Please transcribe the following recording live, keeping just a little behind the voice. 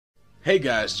Hey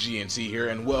guys, GNT here,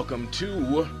 and welcome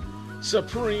to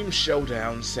Supreme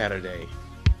Showdown Saturday.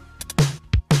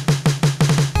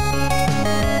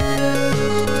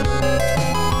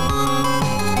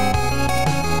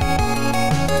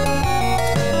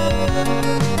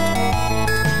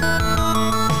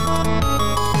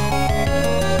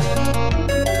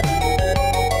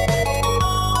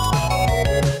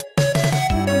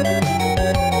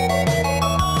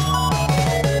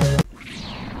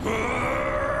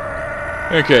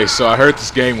 Okay, so I heard this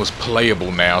game was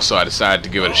playable now, so I decided to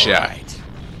give it a shot. Right.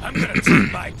 I'm gonna take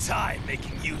my time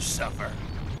making you suffer.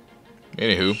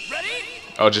 Anywho, Ready?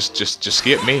 oh, just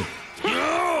skip me.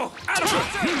 No!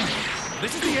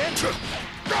 This is the end.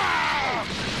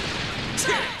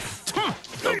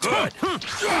 No good.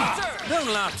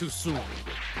 Don't laugh too soon.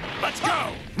 Let's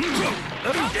go.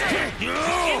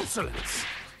 Insolence.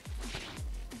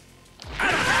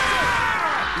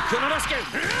 You cannot escape.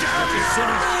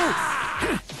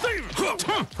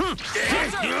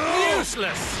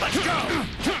 Useless. Let's go.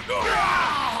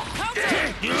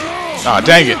 Aw,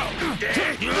 dang it.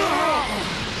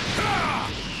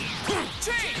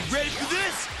 Ready for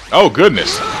this? Oh,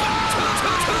 goodness.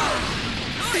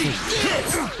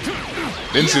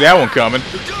 Didn't see that one coming.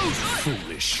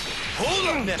 Foolish. Hold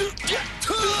on now.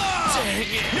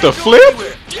 The flip?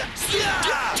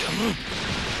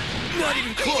 Not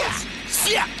even close.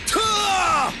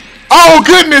 Oh,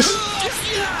 goodness.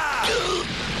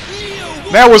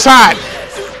 That was hot.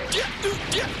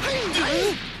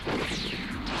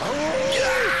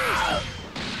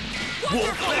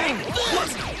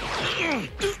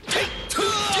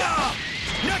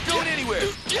 Not going anywhere.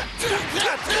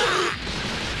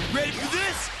 Ready for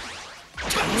this?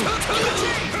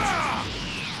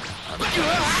 I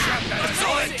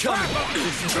saw it coming.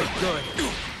 This isn't good. You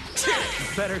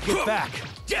better get back.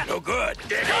 No good.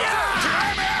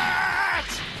 Damn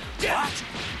it!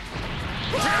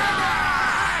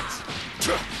 What?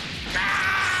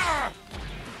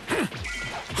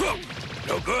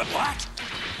 No good. What?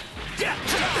 You're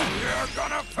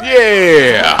gonna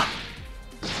pay. Yeah.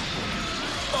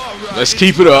 All right, Let's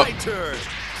keep it up. my turn. Let's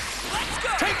go.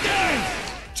 Take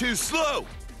that. Too slow.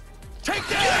 Take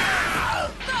that.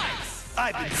 Nice.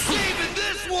 I've been saving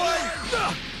this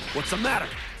one. What's the matter?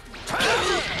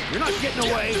 You're not getting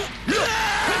away. Go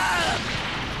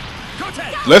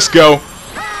ahead. Let's go.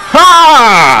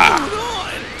 Ha!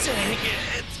 Dang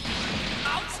it.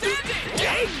 Outstanding.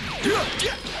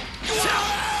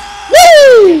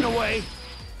 Woo! Getting away.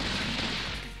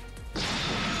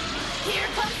 Here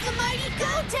comes the mighty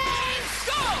Go Tank!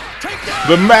 Go! Take that.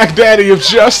 The Mac Daddy of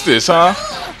Justice, huh? Ouch!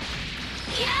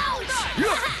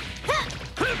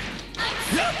 I'm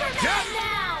Superman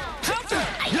now!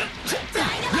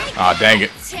 Aw, dang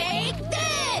it. Take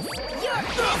this! You're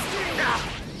history!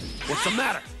 What's the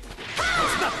matter?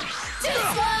 Too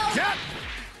slow! Get.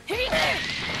 Here!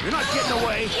 You're not getting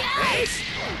away. Yes.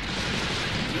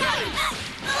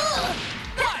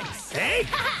 Nice. Hey.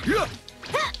 Now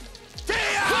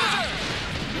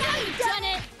you've done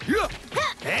it!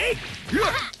 Hey.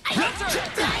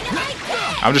 Dynamite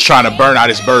kick! I'm just trying to burn out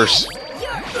his burst.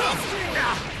 You're history!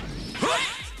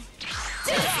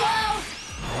 Too slow!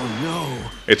 Oh no.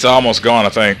 It's almost gone, I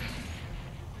think.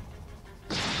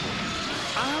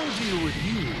 I'll deal with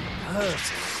you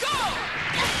personally.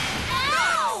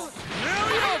 Ow! Know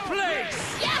your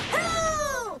place.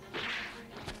 Yahoo!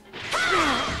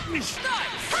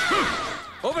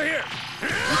 Over here. You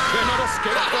cannot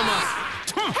escape from us.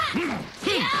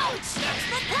 Ouch! That's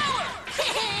the power!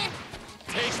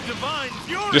 Taste divine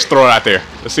fury. Just throw it out there.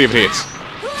 Let's see if it hits.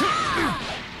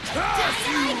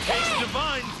 Taste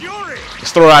divine fury.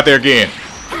 Let's throw it out there again.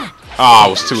 Ah,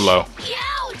 it was too low.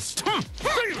 Ouch!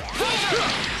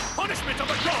 Punishment of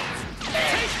the gods.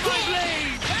 Taste my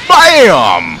blade.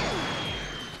 BAM!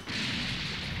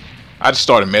 I just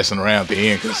started messing around at the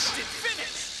end because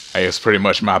hey, it's pretty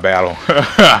much my battle.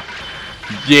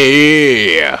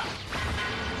 Yeah.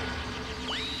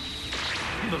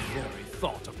 The very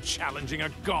thought of challenging a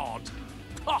god.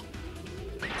 Ha!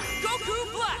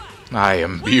 Goku Black. I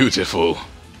am beautiful.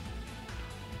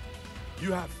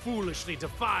 You have foolishly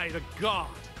defied a god.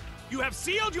 You have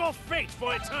sealed your fate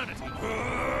for eternity.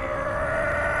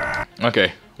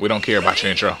 Okay, we don't care about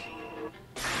your intro.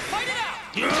 Fight it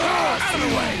out! Out of the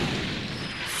way!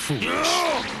 Foolish.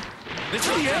 This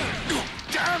is the end.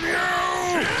 Damn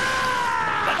you!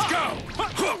 Let's go!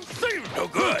 No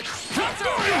good.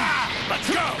 Let's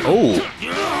go! Oh,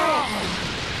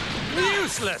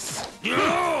 Useless! Why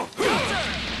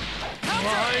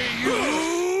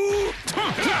you?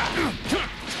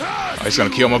 oh, he's gonna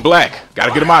kill my black.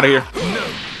 Gotta get him out of here.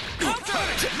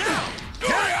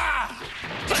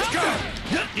 Let's go!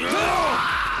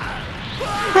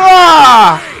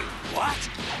 Ah! What?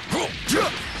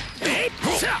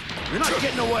 You're not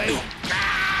getting away.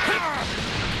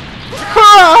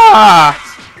 Ah!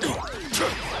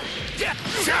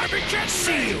 Can't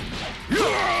see you.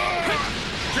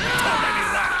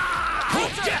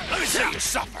 Let me see you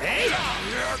suffer.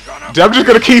 I'm just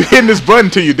gonna keep hitting this button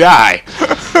till you die.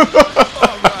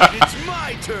 Alright, it's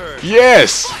my turn.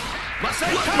 Yes!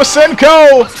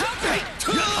 Masenko!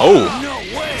 Oh, No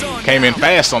way. came in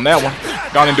fast on that one.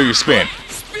 Go on and do your spin.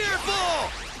 Spearball.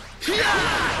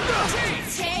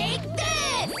 Take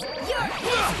this! Your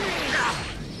history!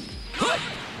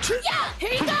 Yeah,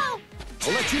 here you go!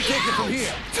 I'll let you take it from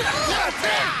here.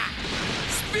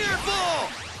 Spearball.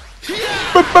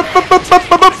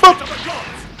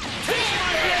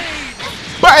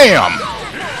 Bam!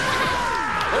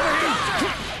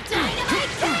 Dynamite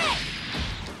kick!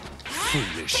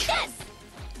 Foolish. This!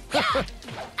 Yeah!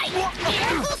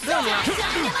 Miracle Star!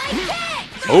 Dynamite kick!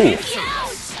 Oh,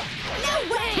 Ouch! No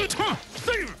way!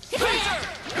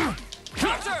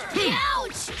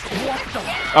 Ouch!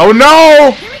 oh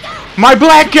no! Here we go! My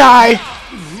black guy!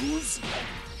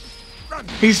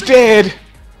 He's dead.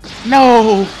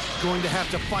 No. Going to have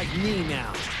to fight me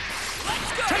now.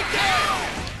 Take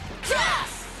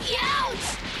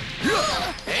Ouch!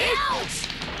 Ouch!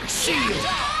 Shield.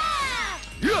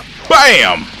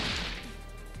 Bam!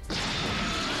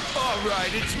 All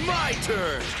right, it's my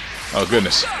turn. Oh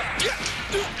goodness.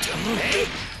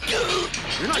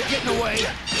 You're not getting away.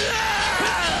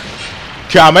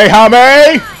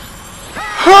 Kamehame!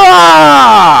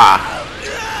 Ha!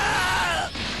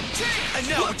 And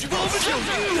now what you gonna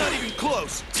do? Not even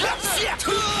close.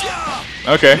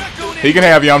 Okay. He can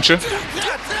have Yamcha.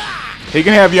 He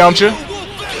can have Yamcha.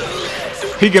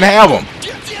 He can have him.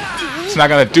 It's not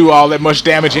gonna do all that much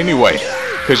damage anyway,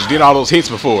 because you did all those hits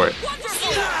before it.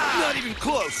 Not even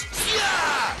close.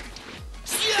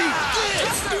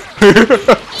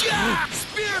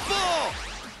 Spearball.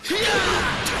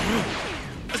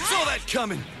 I saw that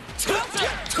coming.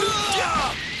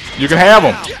 You can have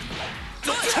him.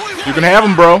 You can have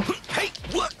him, bro. Hey,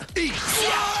 what?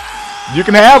 You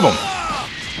can have him.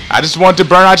 I just want to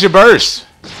burn out your burst.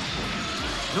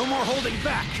 No more holding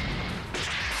back.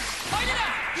 Fight it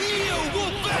out.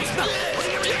 That's not.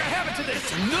 Have it to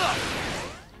this. Enough.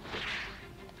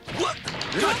 What?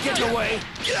 You're not getting away.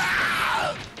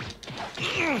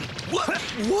 What?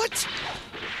 What?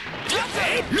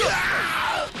 Hey.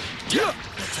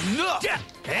 That's enough.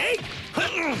 Hey.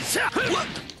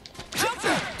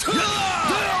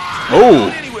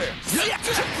 Oh, Anywhere.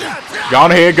 go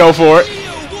on ahead, go for it.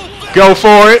 Go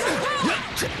for it.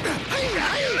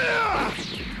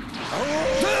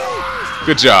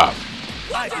 Good job.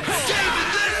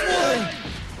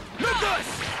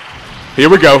 Here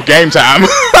we go, game time.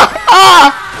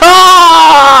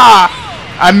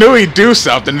 I knew he'd do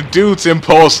something. The dude's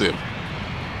impulsive.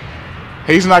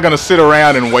 He's not gonna sit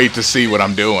around and wait to see what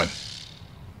I'm doing.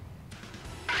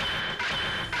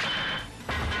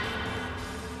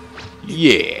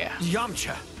 Yeah.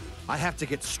 Yamcha, I have to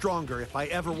get stronger if I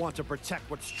ever want to protect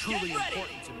what's truly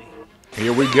important to me.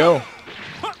 Here we go.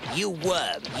 You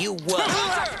worm, you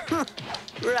worm.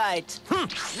 Right.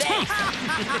 Then,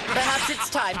 perhaps it's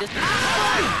time to...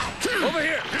 Over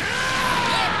here!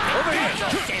 Over here!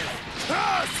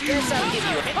 Guess I'll give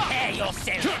you a prepare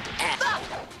yourself.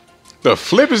 The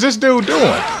flip is this dude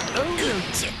doing?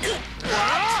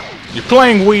 You're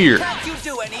playing weird. Can't you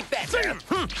do any better?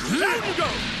 There you go!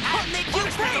 I'll make you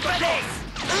pay for this.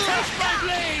 Touch my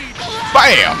blade!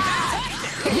 Bam!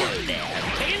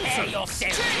 Prepare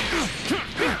yourself.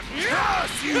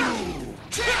 Yes, you!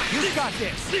 You got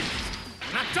this!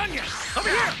 Not done yet! Over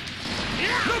here!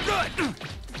 No good!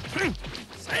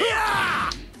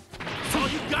 That's all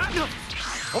you got?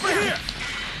 Over here!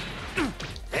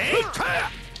 Hey!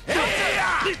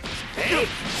 Hey!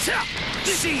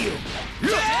 See you!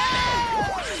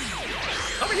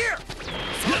 Over here!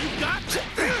 That's all you got?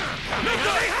 No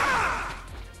good!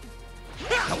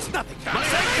 That was nothing!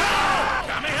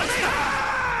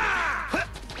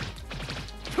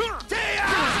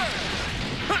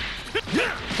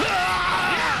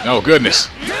 Oh goodness.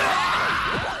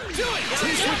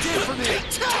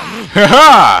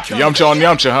 Haha! Yamcha on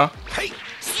Yamcha, huh? Hey!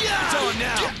 It's on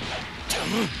now!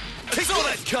 I saw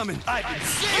that coming! I've been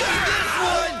saving this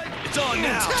one! It's on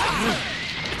now!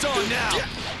 It's on now!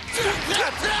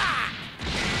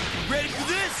 Ready for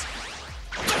this?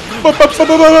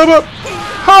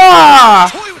 Ha!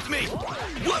 Toy with me!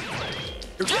 What?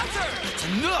 It's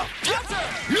enough!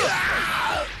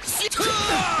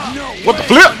 No! What the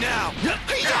flip? Now!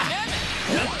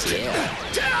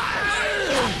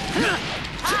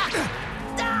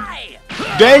 Die!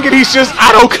 Dang it, he's just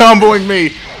auto-comboing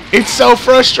me. It's so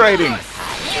frustrating. I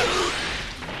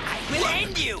will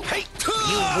end you. You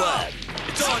won.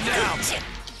 It's on now.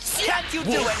 Can't you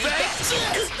do any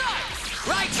better?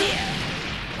 Right here.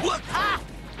 What?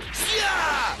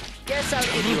 Yeah! Guess I'll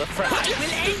give you a fright. I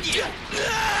will end you.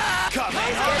 Come on.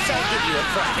 Guess I'll give you a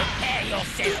fright. Prepare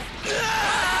yourself.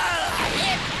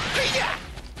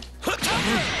 I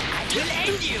will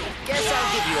end you. Guess I'll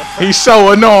give you a fright. He's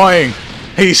so annoying.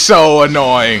 He's so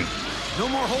annoying. No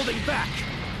more holding back.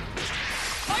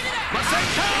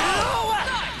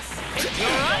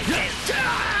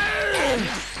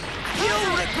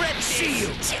 You'll regret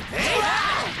this.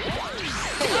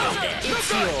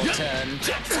 It's your turn.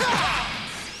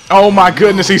 Oh my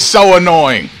goodness, he's so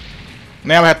annoying.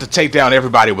 Now I'm gonna have to take down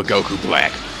everybody with Goku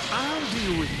Black. I'll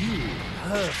deal with you.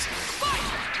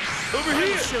 Over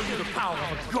here. I'll show you the power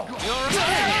of a god.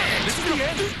 This is the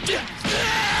end.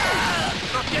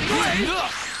 Not getting away.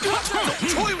 Don't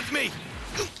toy with me.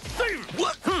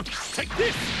 What? Take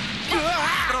this.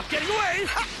 Not getting away.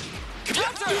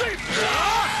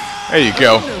 There you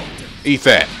go. Eat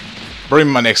that. Bring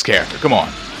me my next character. Come on.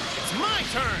 It's my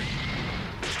turn.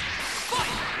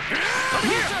 Come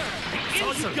here. That's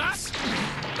all you got?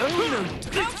 Oh no.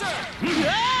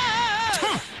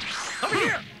 Over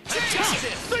here.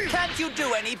 Can't you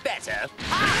do any better?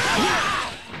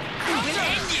 I will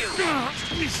end you. I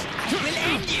will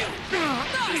end you.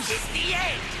 This is the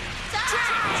end.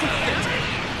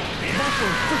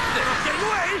 Not getting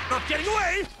away. Not getting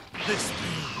away. This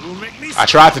will make me. I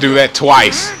tried to do that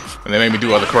twice, and they made me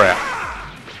do other crap.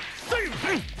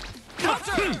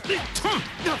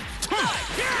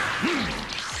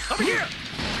 Over here.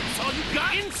 That's all you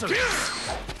got. Insert.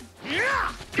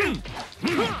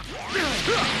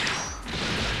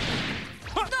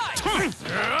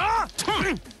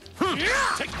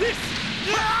 Take this.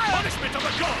 Punishment of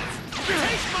the gods.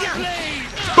 Taste my blade.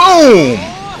 Boom!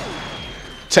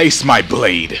 Taste my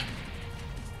blade.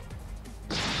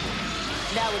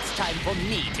 Now it's time for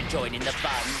me to join in the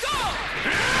fun.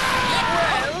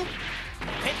 Well,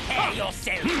 prepare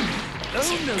yourself.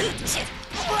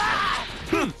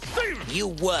 You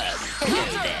worm. Hello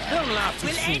there.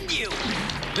 We'll end you.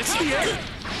 This is the end.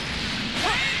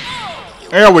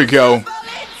 There we go.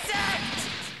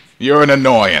 You're an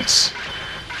annoyance.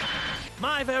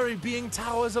 My very being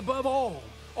towers above all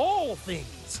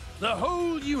things, the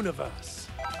whole universe.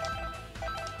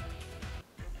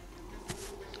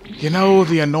 You know,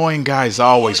 the annoying guys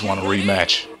always want a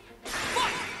rematch.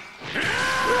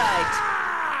 Right.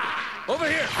 Over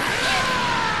here.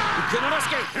 You cannot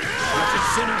escape.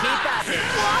 Keep at it.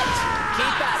 What?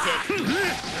 Keep at it.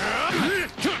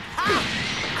 I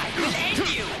will end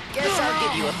you. Guess I'll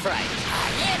give you a fright.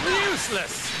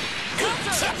 Useless.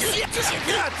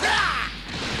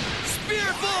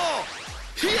 Spearball.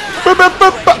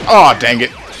 Oh, dang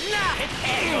it.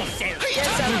 Prepare yourself.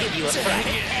 Guess I'll give you a fright.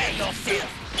 Prepare yourself.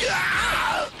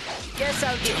 Guess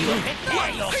I'll give you a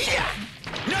prepare yourself.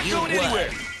 Not You going won. anywhere.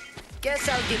 Guess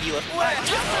I'll give you a fright.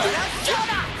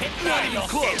 Prepare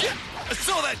yourself. I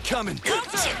saw that coming.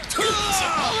 It's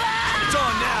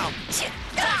on now.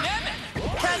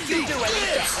 Can't you do any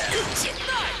better?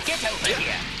 Get over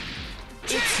here.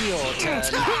 It's your turn.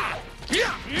 That's all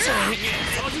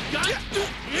you got?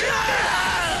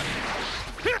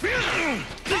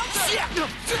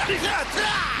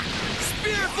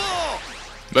 Spearball.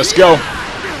 Let's go.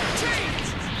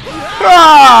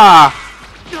 Ah!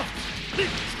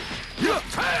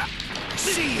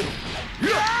 See you.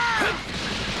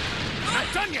 Not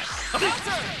done yet.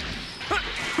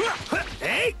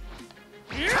 Hey.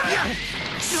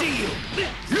 See you.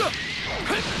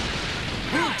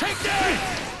 Take that.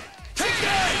 Take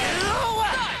that.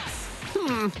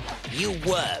 You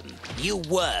worm. You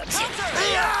worm.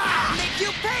 I'll make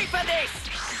you pay for this.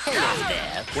 Hello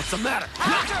there. What's the matter?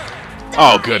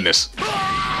 Oh, goodness.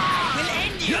 We'll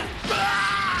end you.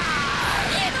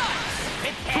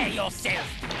 Prepare yourself.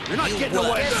 You're not You getting worm.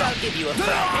 away. Guess I'll give you a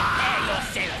fright. Prepare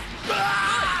yourself.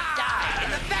 Die in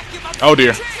the vacuum of Oh,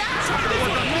 dear.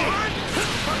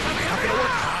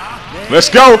 Let's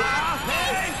go.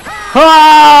 Oh,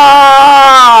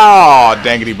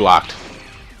 dang it, he blocked.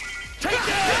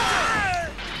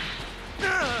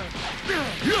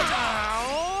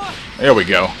 There we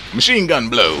go. Machine gun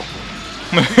blow.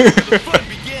 The fun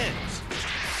begins.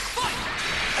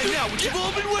 And now what you've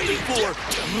all been waiting for.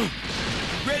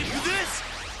 Ready for this?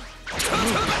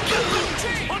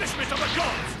 Punishment of the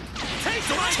gods. Take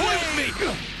the toy with me.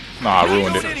 Nah, I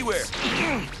ruined it. Anywhere.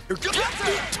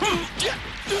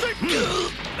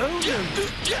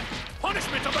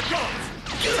 Punishment of the gods.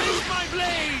 Take my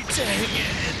blade.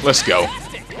 Let's go.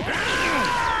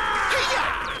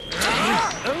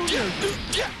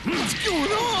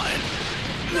 going on?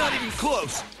 Not even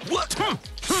close. What? Down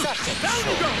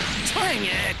you go. Dang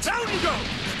it. Down you go.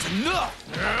 That's enough.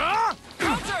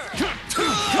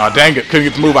 Oh, dang it. Couldn't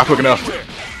get the move out quick enough.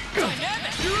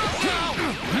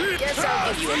 Guess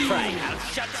I'll give you a try. I'll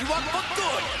shut you up for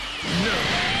good. No.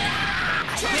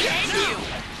 We'll end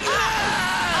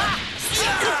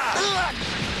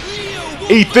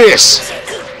you. Eat this.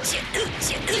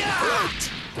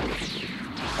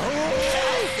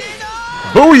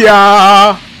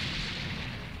 Booyah!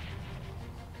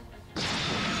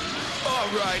 All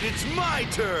right, it's my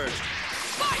turn.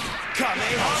 Come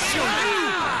in, I'll show you.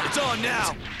 It's on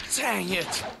now. Dang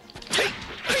it. Hey,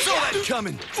 I saw that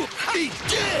coming. Eat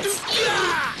this.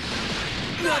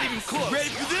 Not even close. Ready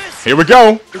for this? Here we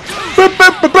go.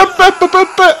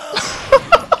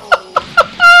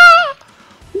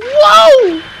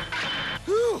 Whoa!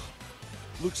 Whew.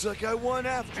 Looks like I won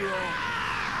after all.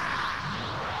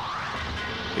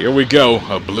 Here we go.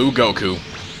 A blue Goku.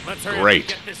 Let's hurry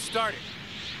Great. up and get this started.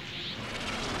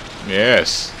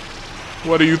 Yes.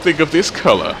 What do you think of this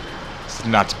color? It's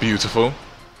not beautiful.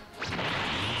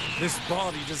 This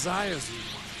body desires you.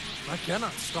 I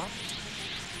cannot stop it.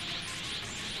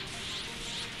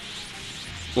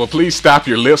 Well, please stop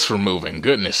your lips from moving.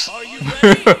 Goodness. Are you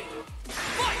ready?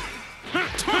 Fight!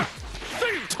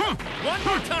 One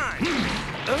more time.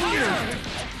 You're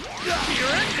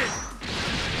ended.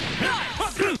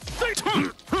 How's this?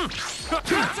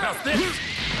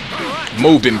 All right.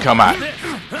 Move didn't come out.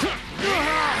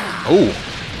 Ooh.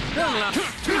 Now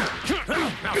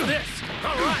this.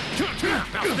 All right.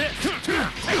 Now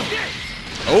this.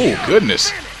 Oh,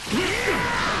 goodness.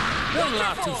 Don't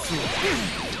laugh too soon.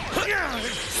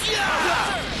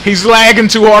 He's lagging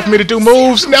too hard for me to do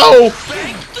moves. No.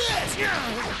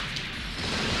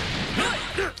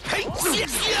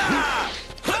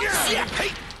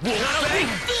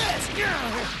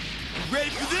 Ready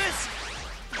for this?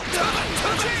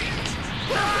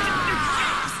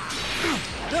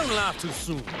 Don't laugh too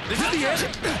soon. This is the end.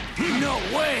 No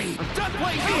way! I'm done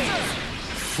playing games.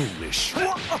 Foolish.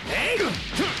 Hey!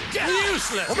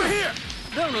 Useless. Over here.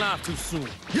 Don't laugh too soon.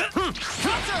 Don't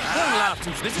laugh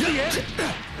too soon. This is the end.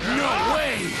 No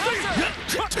way!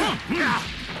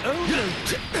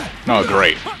 Oh,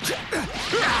 great.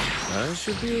 I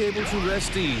should be able to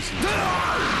rest easy.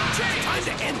 Time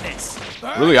to end this.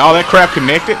 Really, all that crap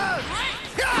connected?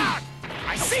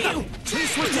 I see you. Please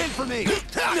switch in for me.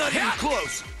 Not even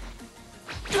close.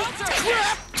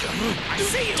 I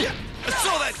see you. I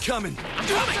saw that coming. I'm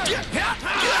coming.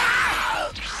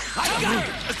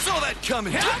 I saw that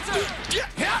coming.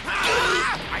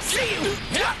 I see you.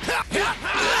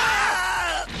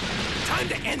 Time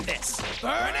to end this.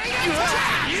 Burning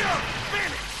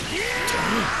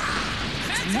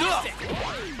Enough.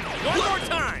 One more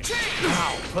time.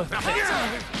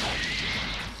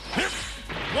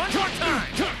 One more time.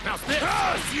 Now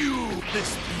this.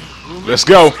 Let's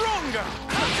go. Stronger.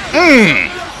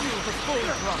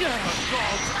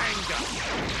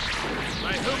 I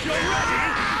hope you're ready.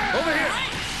 Over here.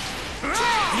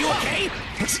 You okay?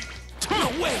 No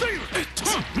way.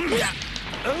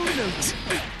 Oh no.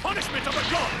 Punishment of the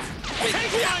gods.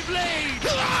 Take my blade.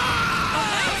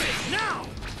 Now.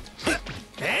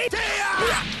 Hey.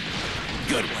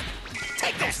 Good one.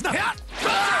 Take this. I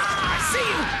see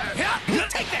you.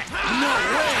 Take that. No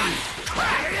way.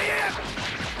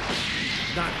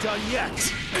 Not done yet.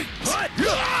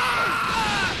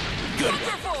 Good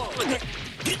one.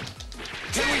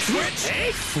 Can we switch?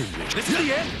 Hey. This is the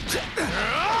end.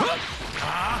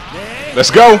 Let's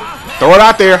go. Throw it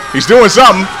out there. He's doing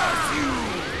something.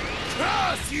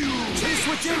 Please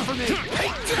switch in for me.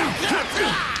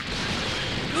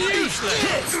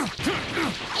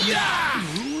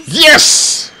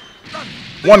 Yes!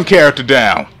 One character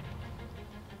down.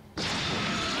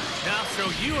 Now show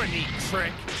you a neat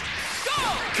trick.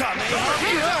 Come in.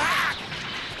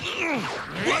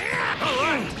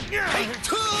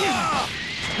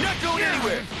 Not going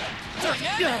anywhere.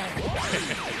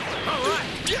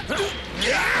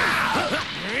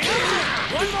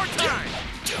 One more time.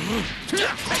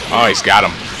 Oh, he's got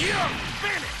him.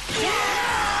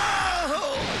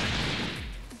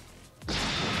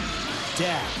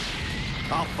 Dad,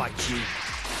 I'll fight you.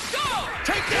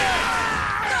 Take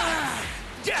that.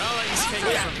 I'll let you take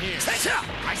it from here.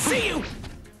 I see you.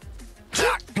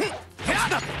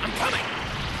 I'm coming.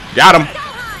 Got him.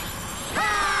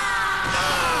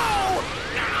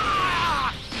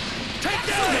 Take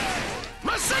that!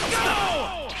 Masenko!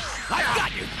 I've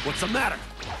got you. What's the matter?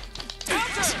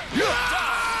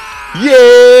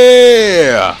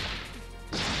 Yeah!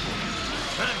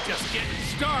 I'm just getting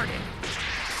started.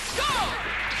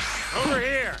 Over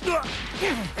here.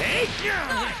 Hey.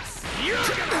 Nice. You're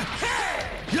gonna pay.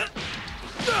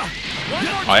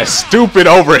 Oh, that stupid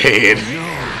overhead.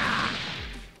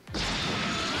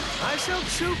 I shall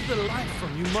choke the life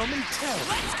from you momentarily.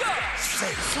 Let's go.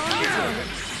 Say, son.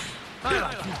 I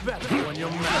like you better when you're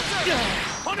mad.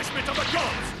 Punishment of the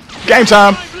gods! Game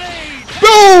time. My blade!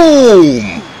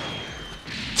 Boom.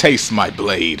 Taste my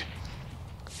blade.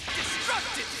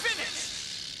 Destructive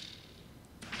finish.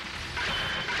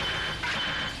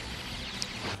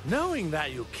 Knowing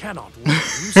that you cannot win, you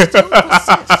still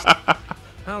persist.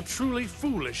 How truly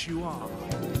foolish you are.